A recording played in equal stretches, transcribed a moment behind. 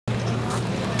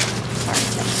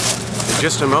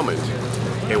just a moment,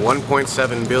 a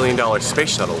 $1.7 billion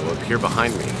space shuttle will appear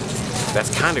behind me.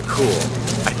 That's kind of cool.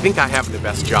 I think I have the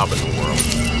best job in the world.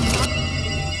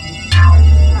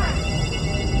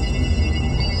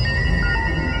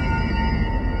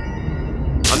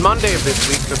 On Monday of this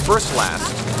week, the first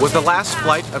last, was the last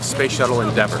flight of Space Shuttle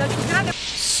Endeavour.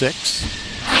 6,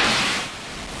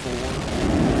 4,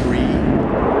 3,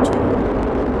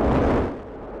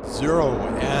 2, 0,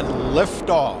 and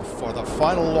liftoff for the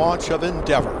final launch of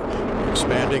Endeavour,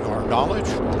 expanding our knowledge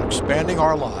while expanding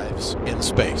our lives in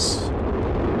space.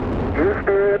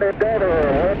 Houston, Endeavour,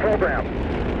 all program.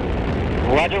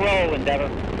 Roger, roll, Endeavour.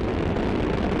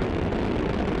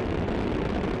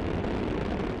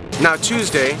 Now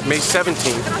Tuesday, May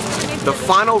 17th, the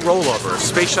final rollover of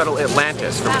Space Shuttle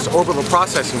Atlantis from its orbital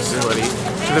processing facility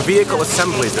to the vehicle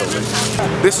assembly building.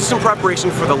 This is in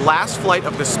preparation for the last flight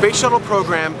of the Space Shuttle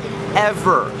program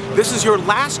ever. This is your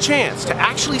last chance to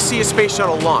actually see a space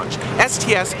shuttle launch,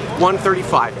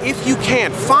 STS-135. If you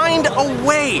can, find a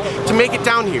way to make it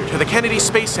down here to the Kennedy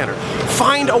Space Center.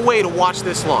 Find a way to watch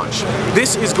this launch.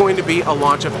 This is going to be a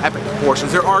launch of epic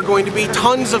proportions. There are going to be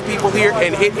tons of people here,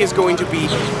 and it is going to be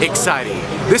exciting.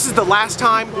 This is the last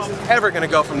time this is ever going to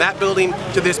go from that building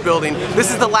to this building.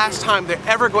 This is the last time they're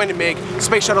ever going to make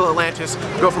Space Shuttle Atlantis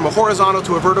go from a horizontal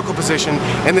to a vertical position,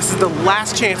 and this is the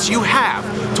last chance you have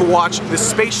to watch the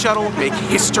Space Shuttle make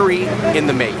history in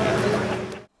the making.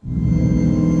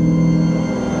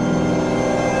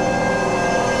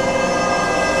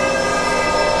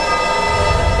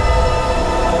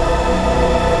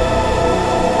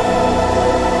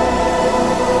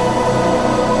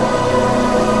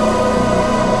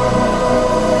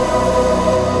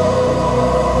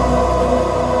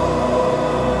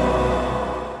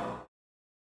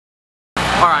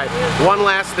 Alright, one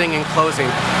last thing in closing.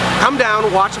 Come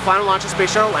down, watch the final launch of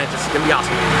Space Shuttle Atlantis, it's gonna be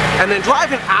awesome. And then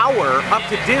drive an hour up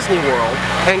to Disney World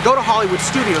and go to Hollywood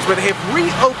Studios where they have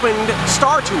reopened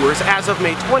Star Tours as of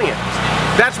May 20th.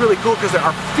 That's really cool because there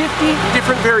are 50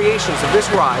 different variations of this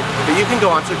ride that you can go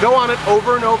on, so go on it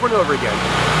over and over and over again.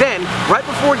 Then, right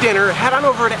before dinner, head on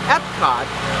over to Epcot,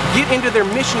 get into their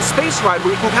Mission Space ride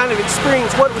where you can kind of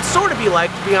experience what it would sort of be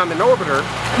like to be on an orbiter,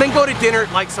 and then go to dinner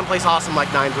like someplace awesome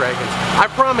like Nine Dragons. I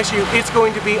promise you, it's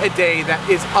going to be a day that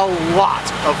is a lot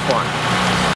of fun.